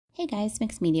Hey guys,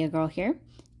 Mixed Media Girl here.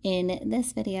 In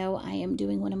this video, I am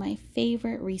doing one of my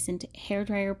favorite recent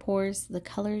hairdryer pours. The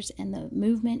colors and the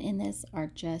movement in this are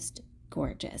just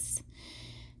gorgeous.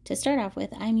 To start off with,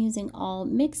 I'm using all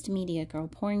Mixed Media Girl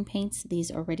pouring paints. These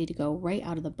are ready to go right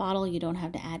out of the bottle. You don't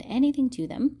have to add anything to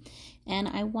them. And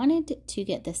I wanted to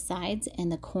get the sides and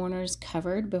the corners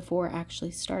covered before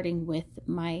actually starting with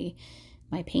my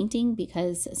painting,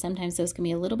 because sometimes those can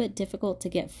be a little bit difficult to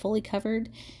get fully covered,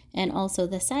 and also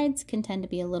the sides can tend to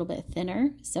be a little bit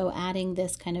thinner, so adding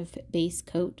this kind of base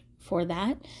coat for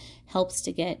that helps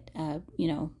to get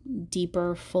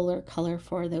deeper, fuller color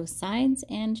for those sides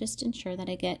and just ensure that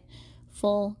I get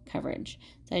full coverage.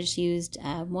 So I just used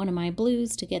one of my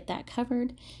blues to get that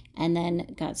covered and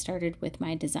then got started with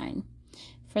my design.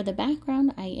 For the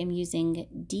background, I am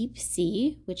using Deep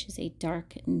Sea, which is a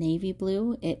dark navy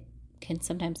blue. It can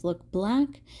sometimes look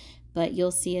black, but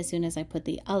you'll see as soon as I put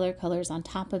the other colors on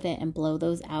top of it and blow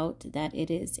those out that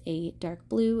it is a dark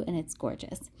blue and it's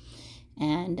gorgeous.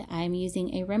 And I'm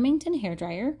using a Remington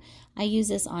hairdryer. I use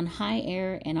this on high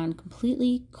air and on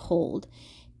completely cold.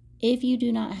 If you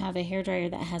do not have a hairdryer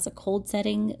that has a cold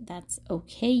setting, that's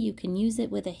okay. You can use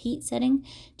it with a heat setting.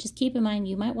 Just keep in mind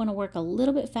you might want to work a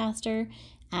little bit faster,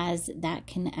 as that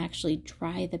can actually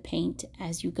dry the paint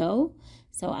as you go.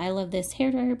 So I love this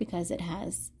hairdryer because it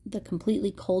has the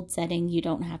completely cold setting. You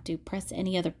don't have to press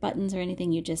any other buttons or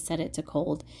anything. You just set it to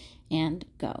cold and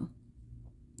go.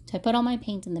 So I put all my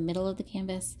paint in the middle of the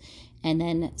canvas and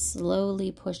then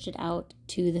slowly pushed it out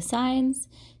to the sides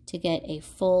to get a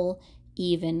full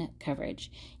even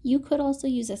coverage. You could also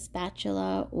use a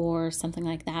spatula or something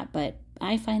like that, but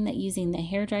I find that using the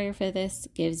hairdryer for this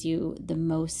gives you the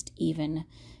most even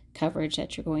coverage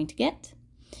that you're going to get.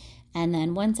 And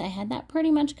then once I had that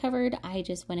pretty much covered, I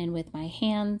just went in with my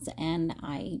hands and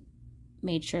I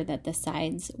made sure that the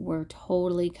sides were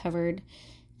totally covered,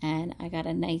 and I got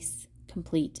a nice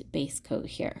complete base coat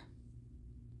here.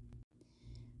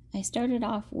 I started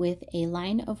off with a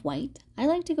line of white. I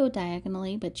like to go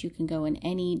diagonally, but you can go in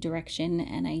any direction,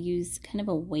 and I use kind of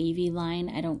a wavy line.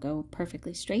 I don't go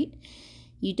perfectly straight.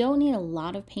 You don't need a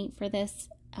lot of paint for this,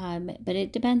 but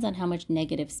it depends on how much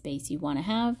negative space you want to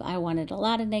have. I wanted a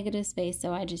lot of negative space,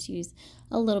 so I just used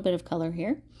a little bit of color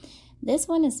here. This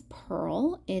one is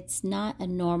pearl. It's not a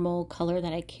normal color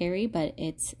that I carry, but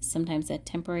it's sometimes a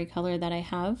temporary color that I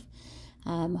have.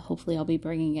 Hopefully I'll be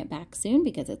bringing it back soon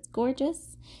because it's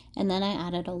gorgeous. And then I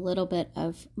added a little bit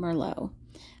of merlot.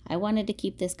 I wanted to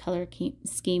keep this color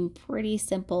scheme pretty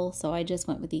simple, so I just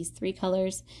went with these three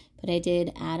colors, but I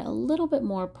did add a little bit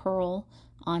more pearl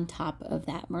on top of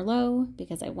that merlot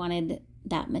because I wanted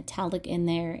that metallic in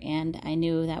there, and I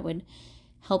knew that would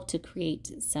help to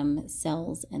create some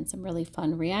cells and some really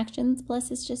fun reactions.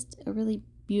 Plus it's just a really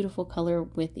beautiful color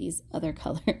with these other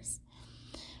colors.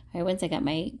 All right, once I got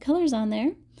my colors on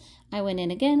there, I went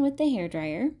in again with the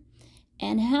hairdryer.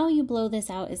 And how you blow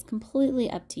this out is completely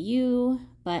up to you,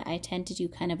 but I tend to do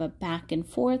kind of a back and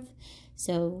forth.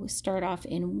 So start off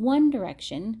in one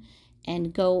direction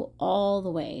and go all the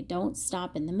way. Don't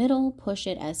stop in the middle, push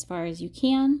it as far as you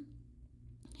can,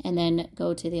 and then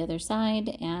go to the other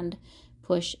side and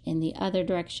push in the other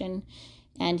direction.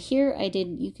 And here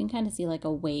you can kind of see like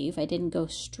a wave. I didn't go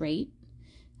straight,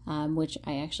 which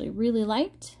I actually really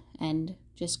liked, and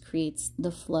just creates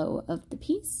the flow of the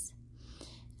piece.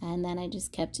 And then I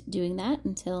just kept doing that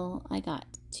until I got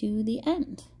to the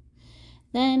end.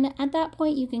 Then at that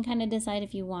point, you can kind of decide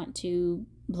if you want to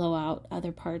blow out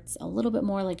other parts a little bit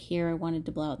more. Like here, I wanted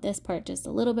to blow out this part just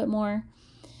a little bit more.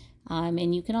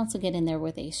 And you can also get in there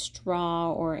with a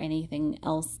straw or anything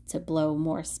else to blow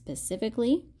more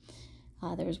specifically.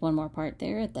 There's one more part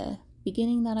there at the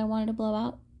beginning that I wanted to blow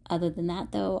out. Other than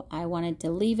that, though, I wanted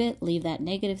to leave that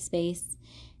negative space.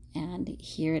 And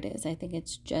here it is. I think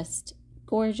it's just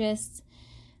gorgeous.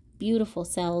 Beautiful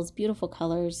cells, beautiful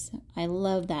colors. I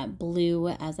love that blue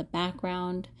as a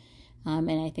background. And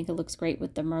I think it looks great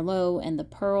with the merlot and the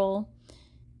pearl.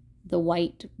 The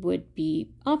white would be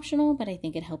optional, but I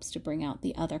think it helps to bring out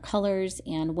the other colors.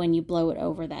 And when you blow it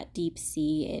over that deep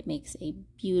sea, it makes a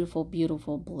beautiful,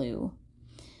 beautiful blue.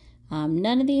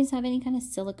 None of these have any kind of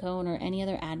silicone or any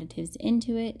other additives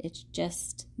into it. It's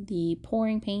just the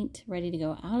pouring paint ready to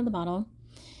go out of the bottle.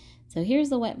 So here's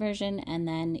the wet version, and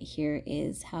then here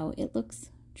is how it looks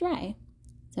dry.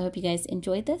 So I hope you guys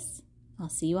enjoyed this. I'll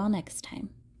see you all next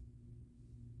time.